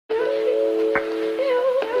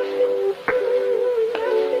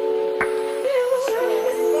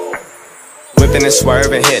shifting and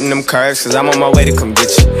swerving, hitting them curves, cause I'm on my way to come get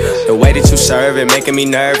you. The way that you serve it, making me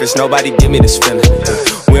nervous, nobody give me this feeling.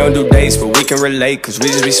 We don't do dates, but we can relate, cause we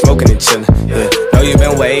just be smoking and chilling. Know you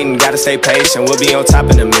been waiting, gotta stay patient, we'll be on top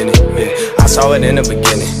in a minute. I saw it in the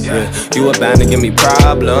beginning. You were bound to give me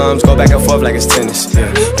problems, go back and forth like it's tennis.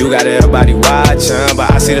 You got everybody watching,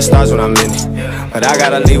 but I see the stars when I'm in it. But I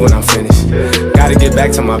gotta leave when I'm finished. Gotta get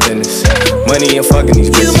back to my business. Money and fucking these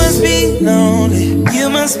bitches. You must be lonely, you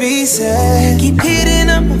must be sad. Keep hitting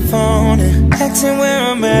up my phone and asking where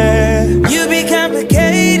I'm at. You be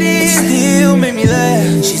complicated, still make me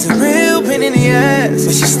laugh. She's a real pain in the ass,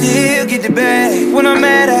 but she still get the bag. When I'm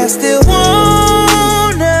mad, I still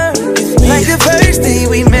want her. Like the first day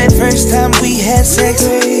we met, first time we had sex.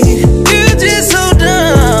 You just hold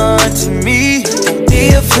on to me, don't be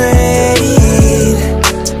afraid.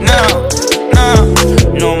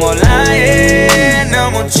 No more lying,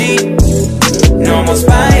 no more cheating, no more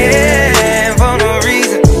spying for no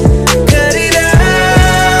reason. Cut it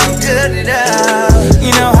out.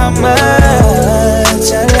 You know how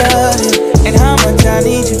much I love you and how much I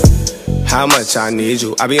need you. How much I need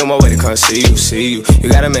you, I be on my way to come see you. You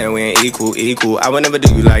got a man, we ain't equal. I would never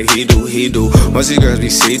do you like he do. Most of these girls be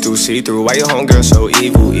see-through. Why your homegirl so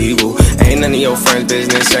evil? Ain't none of your friends'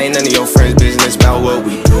 business, about what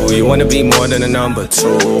we do. You wanna be more than a number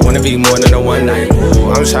two, wanna be more than a one night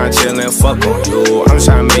boo. I'm tryna chill and fuck on you, I'm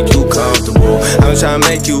tryna make you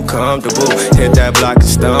comfortable. Hit that block and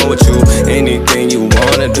stun with you. Anything you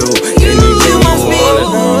wanna do, anything you wanna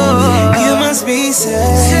do. You must be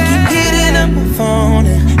sad. Keep hitting up my phone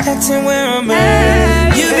and asking where I'm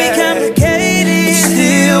at. You be complicated, but you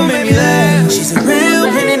still make me laugh. She's a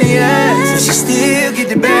real pain in the ass, but she still get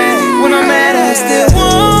the bag. When I'm mad, I still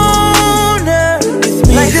want her.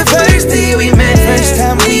 Like the first day we met.